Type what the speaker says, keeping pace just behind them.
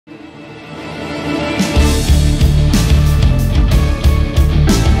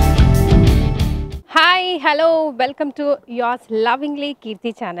Hello, welcome to yours lovingly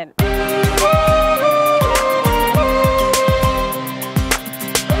Keerthi channel.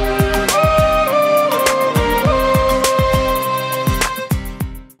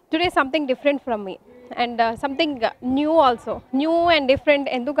 Today something different from me and something new also. New and different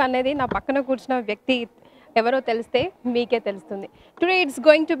enduku anedi na pakkana kurchina vyakti evaro teliste meeke telustundi. Today it's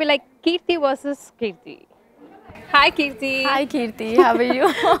going to be like Keerthi versus Keerthi. Hi Keerthi. Hi Keerthi, how are you?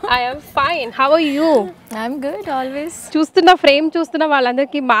 I am fine. How are you? I'm good always. చూస్తున్న frame చూస్తున్న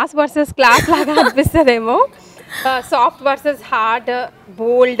వాళ్ళందరికీ mass versus class లాగా అనిపిస్తుందేమో, soft versus hard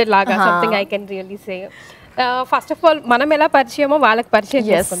బోల్డ్ లాగా something I can really say. First of all మనం ఎలా పరిచయమో వాళ్ళకి పరిచయం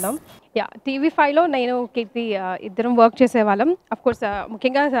చేసుకుందాం. యా, TV5లో నేను కీర్తి ఇద్దరం వర్క్ చేసేవాళ్ళం. అఫ్కోర్స్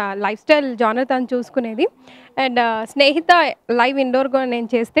ముఖ్యంగా లైఫ్ స్టైల్ జానర్ తను చూసుకునేది, అండ్ స్నేహిత లైవ్ ఇండోర్గా నేను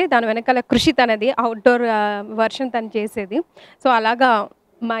చేస్తే దాని వెనకాల కృషి తనది అవుట్డోర్ వర్షన్ తను చేసేది. సో అలాగా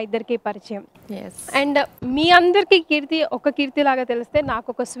మా ఇద్దరికి పరిచయం. అండ్ మీ అందరికీ కీర్తి ఒక కీర్తి లాగా తెలిస్తే నాకు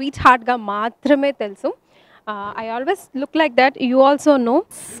ఒక స్వీట్ హార్ట్గా మాత్రమే తెలుసు. I always look like that, you also no.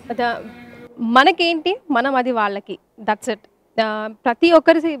 మనకేంటి, మనం అది వాళ్ళకి, దట్స్ ఇట్. ప్రతి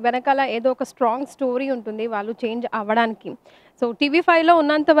ఒక్కరి వెనకాల ఏదో ఒక స్ట్రాంగ్ స్టోరీ ఉంటుంది వాళ్ళు చేంజ్ అవ్వడానికి. సో TV5లో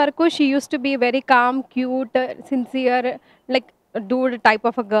ఉన్నంత వరకు she use to be very calm, cute, sincere, like Dude type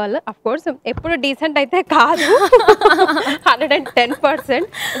of a girl. Of course ఎప్పుడు డీసెంట్ అయితే కాదు, 110%.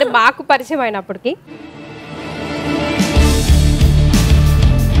 అంటే మాకు పరిచయం అయినప్పటికీ.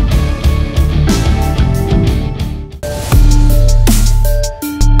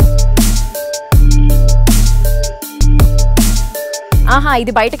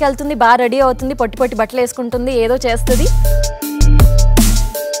 ఇది బయటకు వెళ్తుంది, బాగా రెడీ అవుతుంది, పొట్టి పొట్టి బట్టలు వేసుకుంటుంది, ఏదో చేస్తుంది.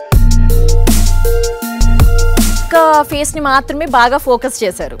 ఒక ఫేస్ని మాత్రమే బాగా ఫోకస్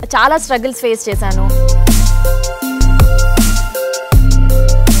చేశారు. చాలా స్ట్రగుల్స్ ఫేస్ చేశాను.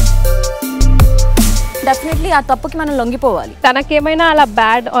 డెఫినెట్లీ ఆ తప్పుకి మనం లొంగిపోవాలి. తనకేమైనా అలా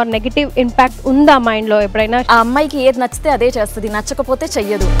బ్యాడ్ ఆర్ నెగిటివ్ ఇంపాక్ట్ ఉందా మైండ్లో ఎప్పుడైనా? ఆ అమ్మాయికి ఏది నచ్చితే అదే చేస్తుంది, నచ్చకపోతే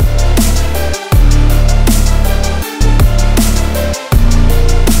చెయ్యదు.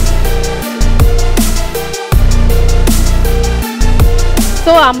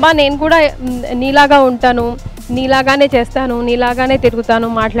 సో అమ్మ నేను కూడా నీలాగా ఉంటాను, నీలాగానే చేస్తాను, నీలాగానే తిరుగుతాను,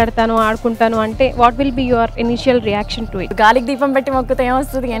 మాట్లాడతాను, ఆడుకుంటాను అంటే what will be your initial reaction to it? గాలికి దీపం పెట్టి మొక్కుతే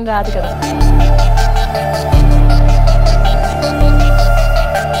ఏమొస్తుంది, ఏం రాదు కదా.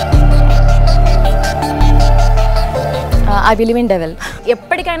 I believe in devil.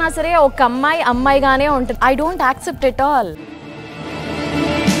 ఎప్పటికైనా సరే ఒక అమ్మాయి అమ్మాయిగానే ఉంటుంది. I don't accept it all.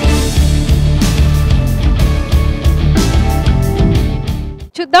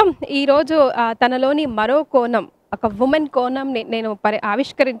 చూద్దాం ఈరోజు తనలోని మరో కోణం, ఒక ఉమెన్ కోణంని నేను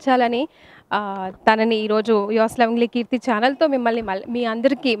ఆవిష్కరించాలని తనని ఈరోజు యోర్స్ లవ్లీ కీర్తి ఛానల్తో మిమ్మల్ని మీ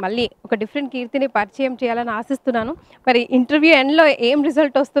అందరికీ మళ్ళీ ఒక డిఫరెంట్ కీర్తిని పరిచయం చేయాలని ఆశిస్తున్నాను. మరి ఇంటర్వ్యూ ఎండ్లో ఏం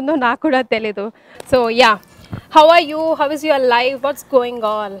రిజల్ట్ వస్తుందో నాకు కూడా తెలీదు. So yeah, how are you, how is your life, what's going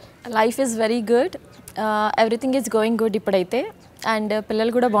on? Life is very good, everything is going good ఇప్పుడైతే. అండ్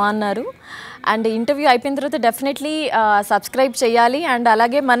పిల్లలు కూడా బాగున్నారు. అండ్ ఇంటర్వ్యూ అయిపోయిన తర్వాత డెఫినెట్లీ సబ్స్క్రైబ్ చేయాలి. అండ్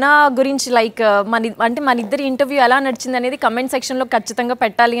అలాగే మన గురించి లైక్ మన ఇద్దరి ఇంటర్వ్యూ ఎలా నడిచింది అనేది కమెంట్ సెక్షన్లో ఖచ్చితంగా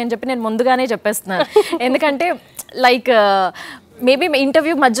పెట్టాలి అని చెప్పి నేను ముందుగానే చెప్పేస్తున్నాను. ఎందుకంటే లైక్ మేబీ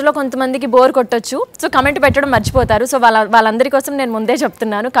ఇంటర్వ్యూ మధ్యలో కొంతమందికి బోర్ కొట్టొచ్చు, సో కమెంట్ పెట్టడం మర్చిపోతారు. సో వాళ్ళందరి కోసం నేను ముందే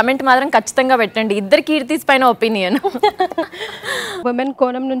చెప్తున్నాను, కమెంట్ మాత్రం ఖచ్చితంగా పెట్టండి. ఇద్దరు కీర్తిస్ పైన ఒపీనియన్. ఉమెన్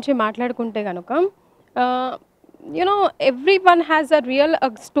కోణం నుంచి మాట్లాడుకుంటే కనుక everyone has a real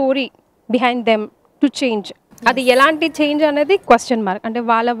story behind them to change. అది ఎలాంటి చేంజ్ అనేది క్వశ్చన్ మార్క్. అంటే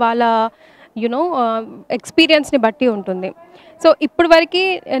వాళ్ళ ఎక్స్పీరియన్స్ని బట్టి ఉంటుంది. సో ఇప్పటి వరకు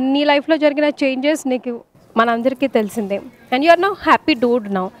నీ లైఫ్లో జరిగిన చేంజెస్ నీకు మనందరికీ తెలిసిందే. And you are now happy Dude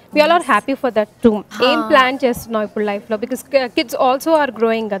now, we all are happy for that two. ఏం ప్లాన్ చేస్తున్నావు ఇప్పుడు లైఫ్లో? Because kids also are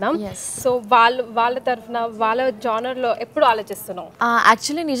growing కదా. సో వాళ్ళ తరఫున వాళ్ళ జానర్లో ఎప్పుడు ఆలోచిస్తున్నావు?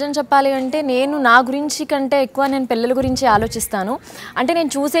 యాక్చువల్లీ నిజం చెప్పాలి అంటే నేను నా గురించి కంటే ఎక్కువ నేను పిల్లల గురించి ఆలోచిస్తాను. అంటే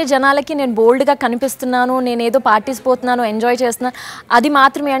నేను చూసే జనాలకి నేను బోల్డ్గా కనిపిస్తున్నాను, నేను ఏదో పార్టీస్ పోతున్నాను, ఎంజాయ్ చేస్తున్నాను, అది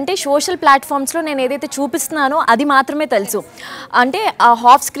మాత్రమే. అంటే సోషల్ ప్లాట్ఫామ్స్లో నేను ఏదైతే చూపిస్తున్నానో అది మాత్రమే తెలుసు. అంటే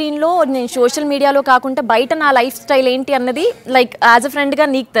హాఫ్ స్క్రీన్లో నేను సోషల్ మీడియాలో కాకుండా బయట నా లైఫ్ స్టైల్ ఏంటి అన్నది లైక్ యాజ్ అ ఫ్రెండ్గా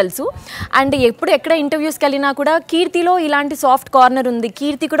నీకు తెలుసు. అండ్ ఎక్కడ ఇంటర్వ్యూస్కి వెళ్ళినా కూడా కీర్తిలో ఇలాంటి సాఫ్ట్ కార్నర్ ఉంది,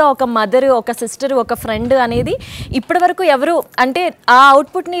 కీర్తి కూడా ఒక మదర్, ఒక సిస్టర్, ఒక ఫ్రెండ్ అనేది ఇప్పటి వరకు ఎవరు అంటే ఆ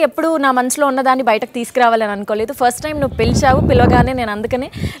అవుట్పుట్ని ఎప్పుడు నా మనసులో ఉన్నదాన్ని బయటకు తీసుకురావాలని అనుకోలేదు. ఫస్ట్ టైం నువ్వు పిలిచావు, పిలవగానే నేను అందుకనే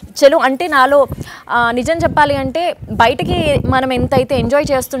చలో అంటే నాలో నిజం చెప్పాలి అంటే బయటకి మనం ఎంతైతే enjoy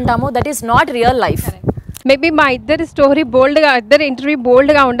చేస్తుంటామో that is not real life. Maybe మా ఇద్దరి స్టోరీ బోల్డ్గా, ఇద్దరు ఇంటర్వ్యూ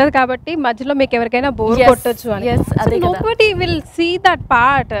బోల్డ్గా ఉండదు కాబట్టి మధ్యలో మీకు ఎవరికైనా బోర్ కొట్టొచ్చు అని. Nobody will see that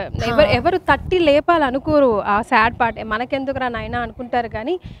part. ఎవరు తట్టి లేపాలనుకోరు ఆ సాడ్ పార్ట్. మనకెందుకురా నాయనా అనుకుంటారు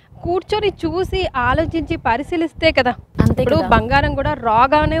కానీ కూర్చొని చూసి ఆలోచించి పరిశీలిస్తే కదా. ఇప్పుడు బంగారం కూడా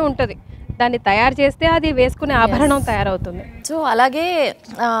రాగానే ఉంటుంది, దాన్ని తయారు చేస్తే అది వేసుకునే ఆభరణం తయారవుతుంది. సో అలాగే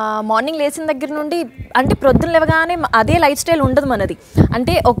మార్నింగ్ లేచిన దగ్గర నుండి అంటే ప్రొద్దున లేవగానే అదే లైఫ్ స్టైల్ ఉండదు మనది.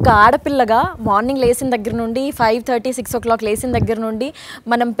 అంటే ఒక ఆడపిల్లగా మార్నింగ్ లేచిన దగ్గర నుండి 5:30, 6 o'clock లేచిన దగ్గర నుండి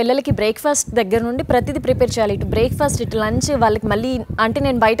మనం పిల్లలకి బ్రేక్ఫాస్ట్ దగ్గర నుండి ప్రతిదీ ప్రిపేర్ చేయాలి. ఇటు బ్రేక్ఫాస్ట్, ఇటు లంచ్, వాళ్ళకి మళ్ళీ అంటే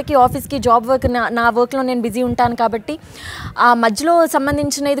నేను బయటకి ఆఫీస్కి జాబ్ వర్క్ నా వర్క్లో నేను బిజీ ఉంటాను కాబట్టి ఆ మధ్యలో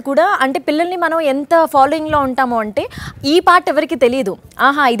సంబంధించినది కూడా అంటే పిల్లల్ని మనం ఎంత ఫాలోయింగ్లో ఉంటామో అంటే ఈ పార్ట్ ఎవరికి తెలియదు.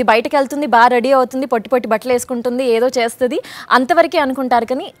 ఆహా ఇది బయటకు వెళ్తుంది, బాగా రెడీ అవుతుంది, పొట్టి పొట్టి బట్టలు వేసుకుంటుంది, ఏదో చేస్తుంది అంతవరకే అనుకుంటారు.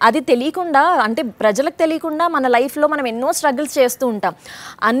 కానీ అది తెలియకుండా అంటే ప్రజలకు తెలియకుండా మన లైఫ్లో మనం ఎన్నో స్ట్రగుల్స్ చేస్తూ ఉంటాం.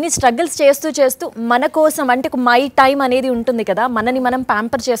 అన్ని స్ట్రగుల్స్ చేస్తూ మన కోసం అంటే ఒక మై టైం అనేది ఉంటుంది కదా, మనని మనం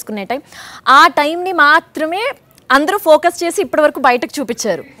ప్యాంపర్ చేసుకునే టైం. ఆ టైంని మాత్రమే అందరూ ఫోకస్ చేసి ఇప్పటివరకు బయటకు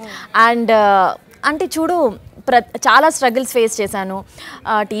చూపించారు. అండ్ అంటే చూడు చాలా స్ట్రగుల్స్ ఫేస్ చేశాను.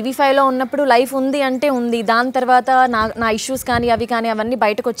 TV5లో ఉన్నప్పుడు లైఫ్ ఉంది అంటే ఉంది. దాని తర్వాత నా ఇష్యూస్ కానీ అవి కానీ అవన్నీ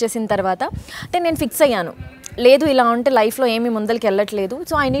బయటకు వచ్చేసిన తర్వాత అంటే నేను ఫిక్స్ అయ్యాను, లేదు ఇలా ఉంటే లైఫ్లో ఏమీ ముందరికి వెళ్ళట్లేదు.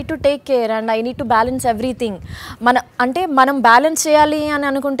 So I need to take care and I need to balance everything. మనం బ్యాలెన్స్ చేయాలి అని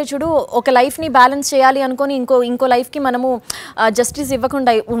అనుకుంటే చూడు, ఒక లైఫ్ని బ్యాలెన్స్ చేయాలి అనుకొని ఇంకో లైఫ్కి మనము జస్టిస్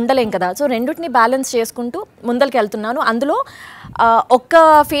ఇవ్వకుండా ఉండలేం కదా. సో రెండింటిని బ్యాలెన్స్ చేసుకుంటూ ముందరికి వెళ్తున్నాను. అందులో ఒక్క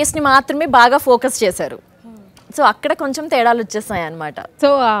ఫేస్ని మాత్రమే బాగా ఫోకస్ చేశారు. సో అక్కడ కొంచెం తేడాలు వచ్చేస్తాయి అనమాట. So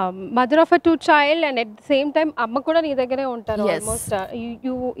mother of a 2 child and at the same time అమ్మ కూడా నీ దగ్గరే ఉంటారు. Almost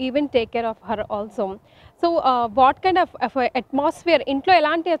you even take care of her also. So what kind of atmosphere, ఇంట్లో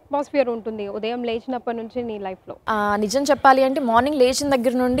ఎలాంటి అట్మాస్ఫియర్ ఉంటుంది ఉదయం లేచినప్పటి నుంచి నీ లైఫ్లో? నిజం చెప్పాలి అంటే మార్నింగ్ లేచిన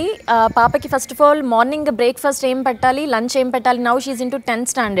దగ్గర నుండి పాపకి first of all morning breakfast ఏం పెట్టాలి, లంచ్ ఏం పెట్టాలి. Now she into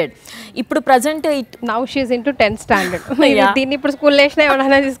 10th standard. ఇప్పుడు present now she into 10th standard. దీన్ని ఇప్పుడు స్కూల్ వేసినా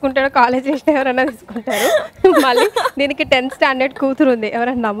ఎవరైనా తీసుకుంటారు, కాలేజ్ వేసినా ఎవరైనా తీసుకుంటారు. మళ్ళీ దీనికి 10th standard కూతురు ఉంది,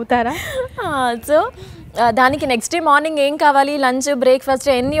 ఎవరైనా నమ్ముతారా? సో దానికి నెక్స్ట్ డే మార్నింగ్ ఏం కావాలి, లంచ్ బ్రేక్ఫాస్ట్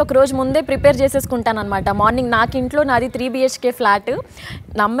అన్నీ ఒక రోజు ముందే ప్రిపేర్ చేసేసుకుంటాను అనమాట. మార్నింగ్ నాకు ఇంట్లో నాది 3 BHK ఫ్లాట్.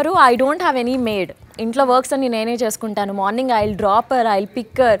 నమ్మరు, I don't have any made. ఇంట్లో వర్క్స్ అన్ని నేనే చేసుకుంటాను. Morning I will dropper, I will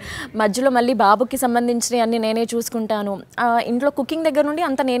picker, మధ్యలో మళ్ళీ బాబుకి సంబంధించినవి అన్ని నేనే చూసుకుంటాను. ఇంట్లో కుకింగ్ దగ్గర నుండి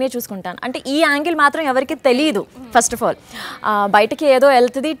అంతా నేనే చూసుకుంటాను. అంటే ఈ యాంగిల్ మాత్రం ఎవరికి తెలియదు. ఫస్ట్ ఆఫ్ ఆల్ బయటకి ఏదో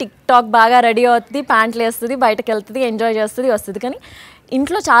వెళ్తుంది, టిక్ టాక్ బాగా రెడీ అవుతుంది, ప్యాంట్లు వేస్తుంది, బయటకు వెళ్తుంది, ఎంజాయ్ చేస్తుంది, వస్తుంది. కానీ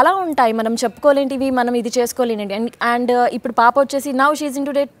ఇంట్లో చాలా ఉంటాయి మనం చెప్పుకోలేంటివి, మనం ఇది చేసుకోలేంటి. అండ్ ఇప్పుడు పాప వచ్చేసి నౌ షీఈ్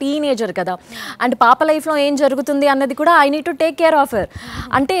ఇంటూ టీనేజర్ కదా. అండ్ పాప లైఫ్లో ఏం జరుగుతుంది అన్నది కూడా I need to take care of her.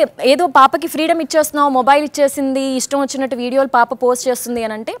 అంటే ఏదో పాపకి ఫ్రీడమ్ ఇచ్చేస్తున్నావు, మొబైల్ ఇచ్చేసింది, ఇష్టం వచ్చినట్టు వీడియోలు పాప పోస్ట్ చేస్తుంది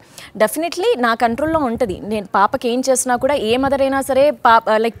అని అంటే డెఫినెట్లీ నా కంట్రోల్లో ఉంటుంది. నేను పాపకి ఏం చేసినా కూడా ఏ మదర్ అయినా సరే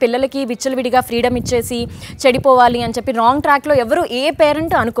లైక్ పిల్లలకి విచ్చలవిడిగా ఫ్రీడమ్ ఇచ్చేసి చెడిపోవాలి అని చెప్పి రాంగ్ ట్రాక్లో ఎవరు ఏ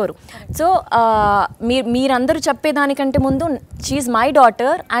పేరెంట్ అనుకోరు. సో మీరందరూ చెప్పేదానికంటే ముందు she my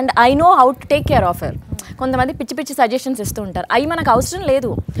daughter and I know how to take care of her. కొంతమంది పిచ్చి పిచ్చి సజెషన్స్ ఇస్తూ ఉంటారు, అవి మనకు అవసరం లేదు.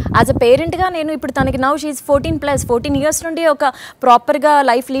 యాజ్ అ పేరెంట్గా నేను ఇప్పుడు తనకి నౌ షీఈ్ 14 years నుండి ఒక ప్రాపర్గా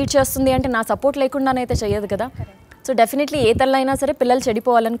లైఫ్ లీడ్ చేస్తుంది అంటే నా సపోర్ట్ లేకుండానైతే చేయదు కదా. సో డెఫినెట్లీ ఏ తల్లైనా సరే పిల్లలు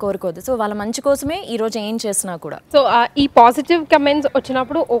చెడిపోవాలని కోరుకోదు. సో వాళ్ళ మంచి కోసమే ఈరోజు ఏం చేసినా కూడా. సో ఈ పాజిటివ్ కమెంట్స్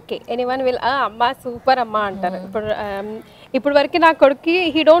వచ్చినప్పుడు ఓకే, ఎనీవన్ విల్ అమ్మ సూపర్ అమ్మ అంటారు. ఇప్పుడు వరకు నా కొడుకు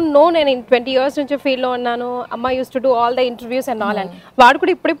హీ డోంట్ నో నేను 20 years నుంచి ఫీల్డ్లో ఉన్నాను, అమ్మ use to do all the interviews and all and వాడు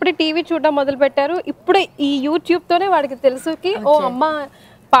కూడా ఇప్పుడిప్పుడే టీవీ చూడడం మొదలు పెట్టారు. ఇప్పుడు ఈ యూట్యూబ్తోనే వాడికి తెలుసుకి ఓ అమ్మ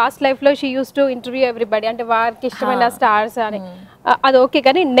పాస్ట్ లైఫ్లో she use to interview everybody, అంటే వారికి ఇష్టమైన స్టార్స్ అని. అది ఓకే,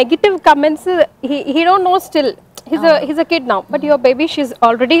 కానీ negative comments he don't know still. He's a kid now, but your baby, she's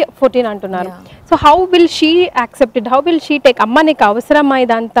already 14 antunaru. So how will she accept it? How will she take? Amma nik avasaram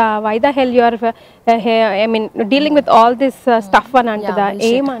idanta, why the hell you are I mean dealing with all this stuff అని అంటదా,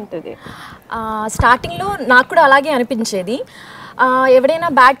 ఏమంటది? స్టార్టింగ్లో నాకు కూడా అలాగే అనిపించేది. ఎవరైనా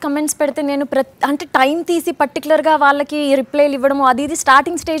bad comments పెడితే నేను అంటే టైం తీసి పర్టికులర్గా వాళ్ళకి రిప్లైలు ఇవ్వడము అది ఇది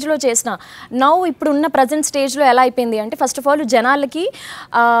స్టార్టింగ్ స్టేజ్లో చేసిన. నౌ ఇప్పుడున్న ప్రజెంట్ స్టేజ్లో ఎలా అయిపోయింది అంటే ఫస్ట్ ఆఫ్ ఆల్ జనాలకి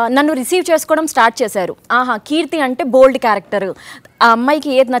నన్ను రిసీవ్ చేసుకోవడం స్టార్ట్ చేశారు. కీర్తి అంటే బోల్డ్ క్యారెక్టర్, ఆ అమ్మాయికి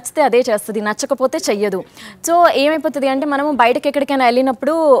ఏది నచ్చితే అదే చేస్తుంది, నచ్చకపోతే చెయ్యదు. సో ఏమైపోతుంది అంటే మనము బయటకు ఎక్కడికైనా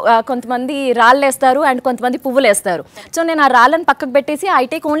వెళ్ళినప్పుడు కొంతమంది రాళ్ళు వేస్తారు అండ్ కొంతమంది పువ్వులు వేస్తారు. సో నేను ఆ రాళ్ళని పక్కకు పెట్టేసి ఐ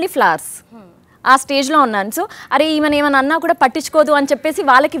టేక్ ఓన్లీ ఫ్లవర్స్. ఆ స్టేజ్లో ఉన్నాను. సో అరే ఈమెను ఏమైనా అన్నా కూడా పట్టించుకోదు అని చెప్పేసి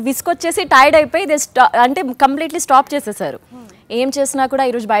వాళ్ళకి విసుకొచ్చేసి టైర్డ్ అయిపోయి అంటే కంప్లీట్లీ స్టాప్ చేసేసారు. ఏం చేసినా కూడా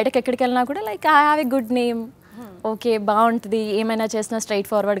ఈరోజు బయటకు ఎక్కడికి వెళ్ళినా కూడా like I have a good name, okay బాగుంటుంది, ఏమైనా చేసినా స్ట్రైట్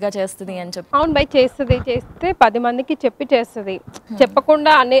ఫార్వర్డ్గా చేస్తుంది అని చెప్పి. అవును బై, చేస్తే 10 మందికి చెప్పి చేస్తుంది.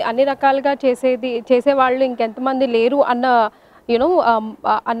 చెప్పకుండా అన్ని రకాలుగా చేసేవాళ్ళు ఇంకెంతమంది లేరు అన్న యూనో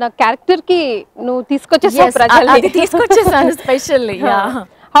అన్న క్యారెక్టర్కి నువ్వు తీసుకొచ్చేసావు ప్రజల్ని. అది తీసుకొచ్చేసాను specially.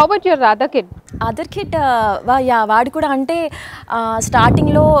 How about your other kid వాడు కూడా అంటే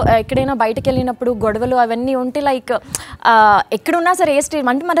స్టార్టింగ్లో ఎక్కడైనా బయటకు వెళ్ళినప్పుడు గొడవలు అవన్నీ ఉంటే లైక్ ఎక్కడున్నా సరే ఏ స్టేజ్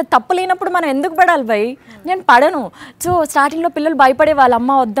అంటే మన తప్పు లేనప్పుడు మనం ఎందుకు పడాలి భయ్, నేను పడను. సో స్టార్టింగ్లో పిల్లలు భయపడే వాళ్ళ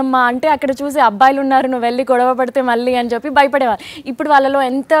అమ్మ వద్దమ్మా అంటే అక్కడ చూసి అబ్బాయిలు ఉన్నారు నువ్వు వెళ్ళి గొడవ పడితే మళ్ళీ అని చెప్పి భయపడేవాళ్ళు. ఇప్పుడు వాళ్ళలో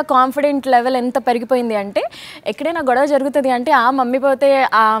ఎంత కాన్ఫిడెంట్ లెవెల్ ఎంత పెరిగిపోయింది అంటే ఎక్కడైనా గొడవ జరుగుతుంది అంటే ఆ మమ్మీ పోతే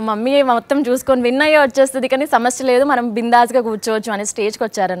ఆ మమ్మీ మొత్తం చూసుకొని విన్ అయ్యే వచ్చేస్తుంది కానీ సమస్య లేదు మనం బిందాస్గా కూర్చోవచ్చు అనే స్టేజ్కి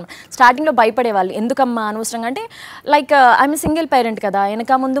వచ్చారనమాట. స్టార్టింగ్లో భయపడేవాళ్ళు ఎందుకమ్మా అనవసరంగా అంటే లైక్ ఐఎమ్ సింగిల్ పేరెంట్ కదా,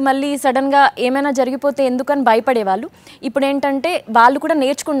 వెనక ముందు మళ్ళీ సడన్గా ఏమైనా జరిగిపోతే ఎందుకని భయపడేవాళ్ళు. ఇప్పుడు ఏంటంటే వాళ్ళు కూడా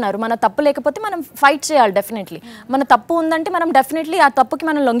నేర్చుకున్నారు మన తప్పు లేకపోతే మనం ఫైట్ చేయాలి. డెఫినెట్లీ మన తప్పు ఉందంటే మనం డెఫినెట్లీ ఆ తప్పుకి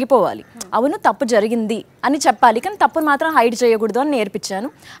మనం లొంగిపోవాలి. అవును తప్పు జరిగింది అని చెప్పాలి కానీ తప్పును మాత్రం హైడ్ చేయకూడదు అని నేర్పించాను.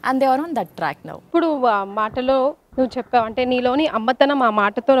 And they are on that track now. ఇప్పుడు మాటలో నువ్వు చెప్పావు అంటే నీలోని అమ్మతనం ఆ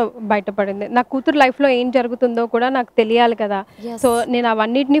మాటతో బయటపడింది. నా కూతురు లైఫ్లో ఏం జరుగుతుందో కూడా నాకు తెలియాలి కదా, సో నేను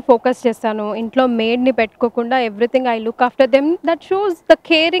అవన్నిటిని ఫోకస్ చేస్తాను. ఇంట్లో మేడ్ని పెట్టుకోకుండా everything I look after them. That shows the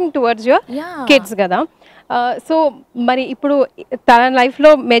caring towards your kids కదా. సో మరి ఇప్పుడు తన లైఫ్లో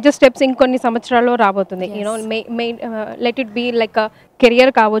మేజర్ స్టెప్స్ ఇంకొన్ని సంవత్సరాల్లో రాబోతుంది. You know let it be like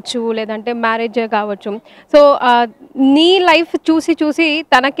career కావచ్చు లేదంటే మ్యారేజ్ కావచ్చు. సో నీ లైఫ్ చూసి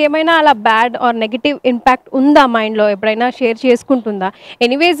తనకేమైనా అలా బ్యాడ్ ఆర్ నెగిటివ్ ఇంపాక్ట్ ఉందా మైండ్లో, ఎప్పుడైనా షేర్ చేసుకుంటుందా?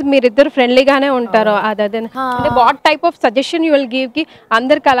 ఎనీవేస్ మీరిద్దరు ఫ్రెండ్లీగానే ఉంటారు. అదే అంటే what type of suggestion you will give కి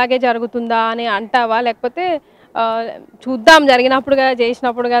అందరికి అలాగే జరుగుతుందా అని అంటావా, లేకపోతే చూద్దాం జరిగినప్పుడు కదా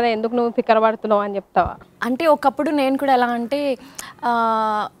చేసినప్పుడు కదా ఎందుకు నువ్వు ఫికర్ పడుతున్నావు అని చెప్తావా? అంటే ఒకప్పుడు నేను కూడా ఎలా అంటే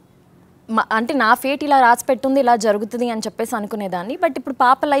అంటే నా ఫేట్ ఇలా రాసి పెట్టుంది ఇలా జరుగుతుంది అని చెప్పేసి అనుకునేదాన్ని. బట్ ఇప్పుడు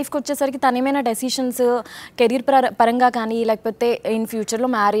పాప లైఫ్కి వచ్చేసరికి తను ఏమైనా డెసిషన్స్ కెరీర్ పరంగా కానీ లేకపోతే ఇన్ ఫ్యూచర్లో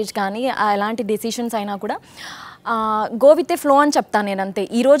మ్యారేజ్ కానీ ఎలాంటి డెసిషన్స్ అయినా కూడా గో విత్ ఏ ఫ్లో అని చెప్తాను నేను అంతే.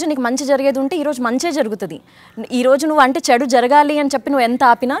 ఈరోజు నీకు మంచి జరిగేది ఉంటే ఈరోజు మంచే జరుగుతుంది. ఈరోజు నువ్వు అంటే చెడు జరగాలి అని చెప్పి నువ్వు ఎంత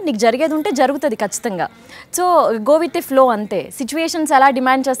ఆపినా నీకు జరిగేది ఉంటే జరుగుతుంది ఖచ్చితంగా. So go with a flow అంతే. సిచ్యువేషన్స్ ఎలా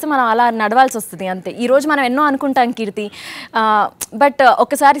డిమాండ్ చేస్తే మనం అలా నడవాల్సి వస్తుంది అంతే. ఈరోజు మనం ఎన్నో అనుకుంటాం కీర్తి, బట్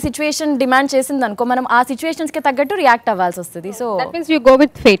ఒకసారి సిచ్యువేషన్ డిమాండ్ చేసింది అనుకో మనం ఆ సిచ్యువేషన్స్కి తగ్గట్టు రియాక్ట్ అవ్వాల్సి వస్తుంది. So that means you go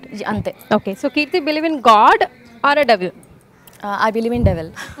with fate అంతే. Okay, so Keerthi believe in God are a devil? I believe in devil.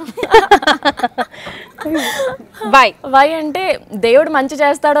 Why అంటే దేవుడు మంచి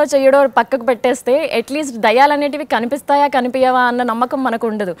చేస్తాడో చెయ్యడో పక్కకు పెట్టేస్తే అట్లీస్ట్ దయాలు అనేటివి కనిపిస్తాయా కనిపించవా అన్న నమ్మకం మనకు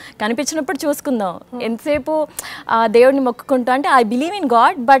ఉండదు. కనిపించినప్పుడు చూసుకుందాం. ఎంతసేపు దేవుడిని మొక్కుకుంటూ అంటే I believe in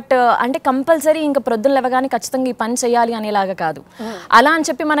God, but అంటే కంపల్సరీ ఇంకా ప్రొద్దున లేవగానే ఖచ్చితంగా ఈ పని చేయాలి అనేలాగా కాదు. అలా అని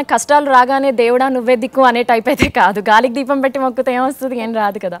చెప్పి మనకు కష్టాలు రాగానే దేవుడా నువ్వే దిక్కు అనే టైప్ అయితే కాదు. గాలికి దీపం పెట్టి మొక్కుతే ఏమొస్తుంది, ఏం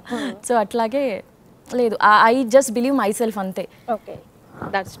రాదు కదా. సో అట్లాగే లేదు, I just believe my self అంతే. Okay,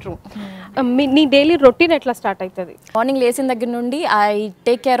 that's true. నీ డైలీ రొటీన్ ఎట్లా స్టార్ట్ అవుతుంది? మార్నింగ్ లేచిన దగ్గర నుండి I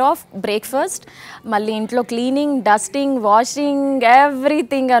take care of breakfast, మళ్ళీ ఇంట్లో క్లీనింగ్, డస్టింగ్, వాషింగ్,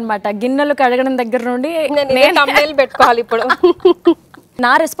 ఎవ్రీథింగ్ అనమాట. గిన్నెలు కడగడం దగ్గర నుండి నేను పెట్టుకోవాలి ఇప్పుడు.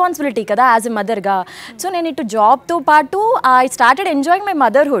 నా రెస్పాన్సిబిలిటీ కదా యాజ్ ఎ మదర్గా. సో నేను ఇటు జాబ్తో పాటు I started enjoying my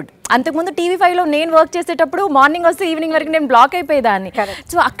motherhood. అంతకుముందు TV5లో నేను వర్క్ చేసేటప్పుడు మార్నింగ్ వస్తే ఈవినింగ్ వరకు నేను బ్లాక్ అయిపోయేదాన్ని.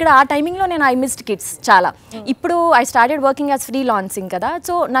 సో అక్కడ ఆ టైమింగ్లో నేను ఐ మిస్డ్ కిడ్స్ చాలా. ఇప్పుడు I started working as free lancing కదా,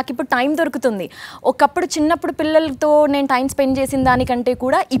 సో నాకు ఇప్పుడు టైం దొరుకుతుంది. ఒకప్పుడు చిన్నప్పుడు పిల్లలతో నేను టైం స్పెండ్ చేసిన దానికంటే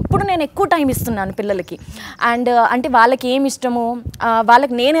కూడా ఇప్పుడు నేను ఎక్కువ టైం ఇస్తున్నాను పిల్లలకి. అండ్ అంటే వాళ్ళకి ఏమి ఇష్టమో,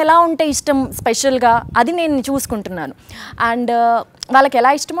 వాళ్ళకి నేను ఎలా ఉంటే ఇష్టం స్పెషల్గా అది నేను చూసుకుంటున్నాను. అండ్ వాళ్ళకి ఎలా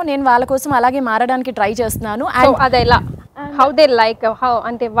ఇష్టమో నేను వాళ్ళ కోసం అలాగే మారడానికి ట్రై చేస్తున్నాను. అండ్ అది ఎలా హౌ దే లైక్ హౌ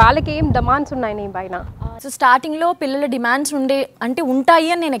అంటే వాళ్ళకి ఏం డిమాండ్స్ ఉన్నాయి నీ పైన? సో స్టార్టింగ్లో పిల్లల డిమాండ్స్ అంటే ఉంటాయి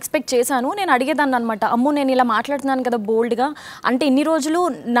అని నేను ఎక్స్పెక్ట్ చేశాను. నేను అడిగేదాన్ని అనమాట, అమ్మో నేను ఇలా మాట్లాడుతున్నాను కదా బోల్డ్గా, అంటే ఇన్ని రోజులు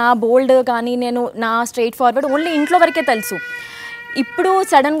నా బోల్డ్ కానీ నేను నా స్ట్రైట్ ఫార్వర్డ్ ఓన్లీ ఇంట్లో వరకే తెలుసు. ఇప్పుడు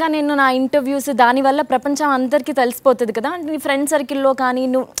సడన్గా నేను నా ఇంటర్వ్యూస్ దానివల్ల ప్రపంచం అందరికీ తెలిసిపోతుంది కదా. నీ ఫ్రెండ్ సర్కిల్లో కానీ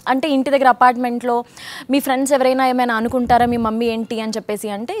నువ్వు అంటే ఇంటి దగ్గర అపార్ట్మెంట్లో మీ ఫ్రెండ్స్ ఎవరైనా ఏమైనా అనుకుంటారా మీ మమ్మీ ఏంటి అని చెప్పేసి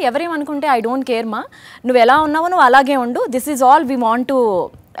అంటే ఎవరేమనుకుంటే ఐ డోంట్ కేర్ మా, నువ్వు ఎలా ఉన్నావో నువ్వు అలాగే ఉండు, this is all we want to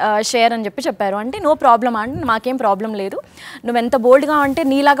share అని చెప్పారు. అంటే నో ప్రాబ్లం అంటే మాకేం ప్రాబ్లం లేదు, నువ్వు ఎంత బోల్డ్గా అంటే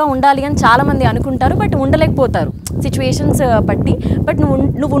నీలాగా ఉండాలి అని చాలామంది అనుకుంటారు బట్ ఉండలేకపోతారు సిచ్యువేషన్స్ బట్టి. బట్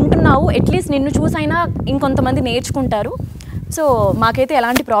నువ్వు ఉంటున్నావు, అట్లీస్ట్ నిన్ను చూసైనా ఇంకొంతమంది నేర్చుకుంటారు. సో మాకైతే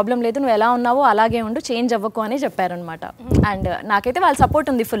ఎలాంటి ప్రాబ్లం లేదు, నువ్వు ఎలా ఉన్నావో అలాగే ఉండు, చేంజ్ అవ్వకు అని చెప్పారనమాట. అండ్ నాకైతే వాళ్ళ సపోర్ట్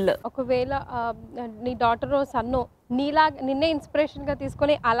ఉంది ఫుల్. ఒకవేళ నీ డాటర్ సన్ను నిన్నే ఇన్స్పిరేషన్గా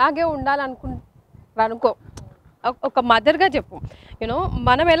తీసుకొని అలాగే ఉండాలనుకో, ఒక మదర్గా చెప్పు, యూనో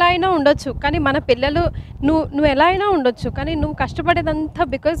మనం ఎలా అయినా ఉండొచ్చు, కానీ మన పిల్లలు నువ్వు ఎలా అయినా ఉండొచ్చు, కానీ నువ్వు కష్టపడేదంతా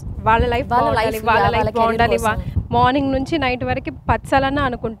బికాజ్ వాళ్ళ లైఫ్ బాగుండాలి, వాళ్ళ లైఫ్ బాగుండాలి. మార్నింగ్ నుంచి నైట్ వరకు పచ్చలన్నా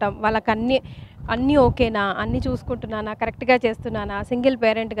అనుకుంటాం, వాళ్ళకి అన్నీ ఓకేనా, అన్నీ చూసుకుంటున్నానా, కరెక్ట్గా చేస్తున్నానా, సింగిల్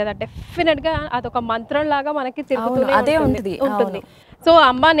పేరెంట్ కదా, డెఫినెట్గా అదొక మంత్రం లాగా మనకి తిరుగుతూనే ఉంటుంది. సో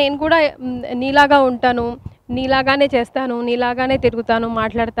అమ్మ నేను కూడా నీలాగా ఉంటాను, నీలాగానే చేస్తాను, నీలాగానే తిరుగుతాను,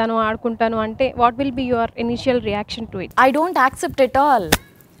 మాట్లాడతాను, ఆడుకుంటాను అంటే what will be your initial reaction to it? I don't accept at all.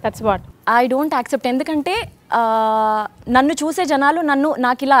 That's what I don't accept. ఎందుకంటే నన్ను చూసే జనాలు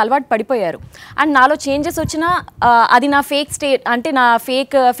నాకు ఇలా అలవాటు పడిపోయారు. అండ్ నాలో చేంజెస్ వచ్చినా అది నా ఫేక్ స్టేట్, అంటే నా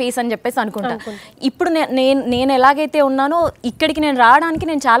ఫేక్ ఫేస్ అని చెప్పేసి అనుకుంటా. ఇప్పుడు నేను ఎలాగైతే ఉన్నానో ఇక్కడికి నేను రావడానికి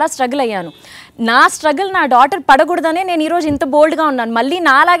నేను చాలా స్ట్రగుల్ అయ్యాను. నా స్ట్రగుల్ నా డాటర్ పడకూడదనే నేను ఈరోజు ఇంత బోల్డ్గా ఉన్నాను. మళ్ళీ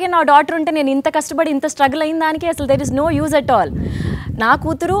నాలాగే నా డాటర్ ఉంటే నేను ఇంత కష్టపడి ఇంత స్ట్రగుల్ అయిన దానికి అసలు there is no use at all. నా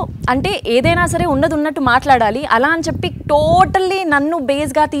కూతురు అంటే ఏదైనా సరే ఉన్నది ఉన్నట్టు మాట్లాడాలి. అలా అని చెప్పి టోటల్లీ నన్ను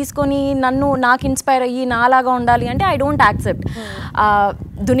బేస్గా తీసుకొని నాకు ఇన్స్పైర్ అయ్యి నాలాగా ఉండాలి అంటే ఐ డోంట్ యాక్సెప్ట్.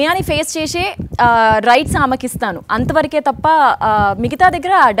 దునియాని ఫేస్ చేసే రైట్స్ ఆమెకి ఇస్తాను అంతవరకే తప్ప మిగతా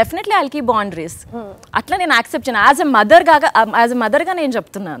దగ్గర డెఫినెట్లీ ఐల్ కీప్ బౌండరీస్. అట్లా నేను యాక్సెప్ట్ చేయను. యాజ్ ఎ మదర్గా నేను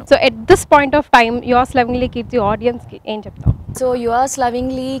చెప్తున్నాను. So at this point of time yours lovingly కీర్తి ఆడియన్స్కి ఏం చెప్తావు? సో యువర్స్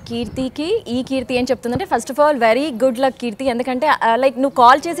లవింగ్లీ కీర్తికి కీర్తి ఏం చెప్తుందంటే, first of all very good luck కీర్తి. ఎందుకంటే లైక్ నువ్వు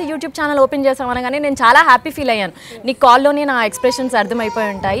కాల్ చేసి యూట్యూబ్ ఛానల్ ఓపెన్ చేసావు అనగానే నేను చాలా హ్యాపీ ఫీల్ అయ్యాను. నీ కాల్లోనే నా ఎక్స్ప్రెషన్స్ అర్థమైపోయి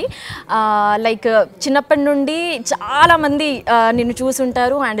ఉంటాయి. లైక్ చిన్నప్పటి నుండి చాలామంది నిన్ను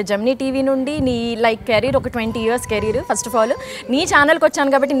చూసుంటారు. అండ్ జెమినీ టీవీ నుండి నీ లైక్ కెరీర్ ఒక 20 years career. First of all నీ ఛానల్కి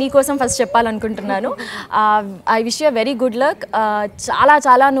వచ్చాను కాబట్టి నీ కోసం ఫస్ట్ చెప్పాలనుకుంటున్నాను. I wish you very good luck.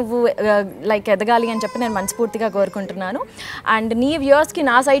 చాలా నువ్వు లైక్ ఎదగాలి అని చెప్పి నేను మనస్ఫూర్తిగా కోరుకుంటున్నాను. అండ్ నీ వ్యూవర్స్కి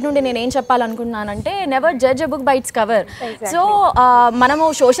నా సైడ్ నుండి నేను ఏం చెప్పాలనుకుంటున్నానంటే, never judge a book by its cover. So మనము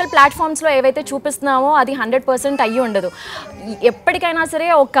సోషల్ ప్లాట్ఫామ్స్లో ఏవైతే చూపిస్తున్నామో అది 100% అయ్యి ఉండదు. ఎప్పటికైనా సరే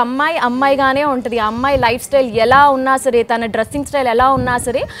ఒక అమ్మాయిగానే ఉంటుంది. ఆ అమ్మాయి లైఫ్ స్టైల్ ఎలా ఉన్నా సరే, తన డ్రెస్సింగ్ స్టైల్ ఎలా ఉన్నా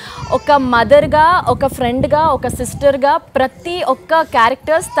సరే, ఒక మదర్గా, ఒక ఫ్రెండ్గా, ఒక సిస్టర్గా ప్రతి ఒక్క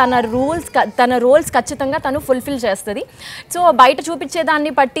క్యారెక్టర్స్ తన రోల్స్ ఖచ్చితంగా తను ఫుల్ఫిల్ చేస్తుంది. సో బయట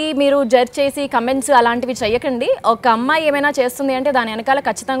చూపించేదాన్ని బట్టి మీరు జడ్జ్ చేసి కమెంట్స్ అలాంటివి చేయకండి. ఒక అమ్మాయి ఏమైనా చేస్తుంది అంటే దాని వెనకాల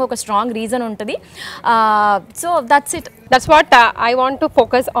ఖచ్చితంగా ఒక స్ట్రాంగ్ రీజన్ ఉంటుంది. So that's what I want to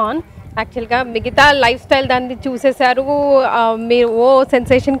focus on. యాక్చువల్గా మిగతా లైఫ్ స్టైల్ దాన్ని చూసేశారు, మీరు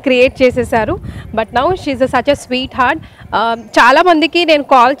సెన్సేషన్ క్రియేట్ చేసేసారు. But now she such a sweet heart. చాలామందికి నేను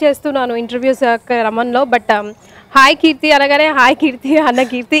కాల్ చేస్తున్నాను ఇంటర్వ్యూస్ క్రమంలో, బట్ హాయ్ కీర్తి అనగానే హాయ్ కీర్తి అన్న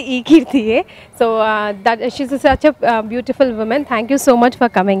కీర్తి ఈ కీర్తియే. So she such a beautiful women. Thank you so much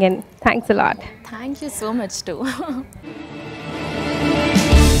for coming in. Thanks a lot. Thank you so much too.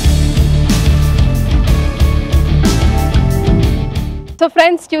 So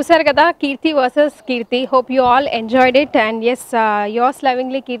friends చూసారు కదా, కీర్తి versus Keerthi. Hope you all enjoyed it. And yes, yours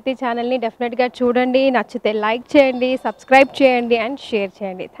lovingly కీర్తి ఛానల్ని డెఫినెట్గా చూడండి. నచ్చితే like చేయండి, subscribe చేయండి and share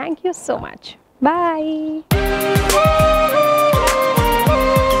చేయండి. Thank you so much. Bye.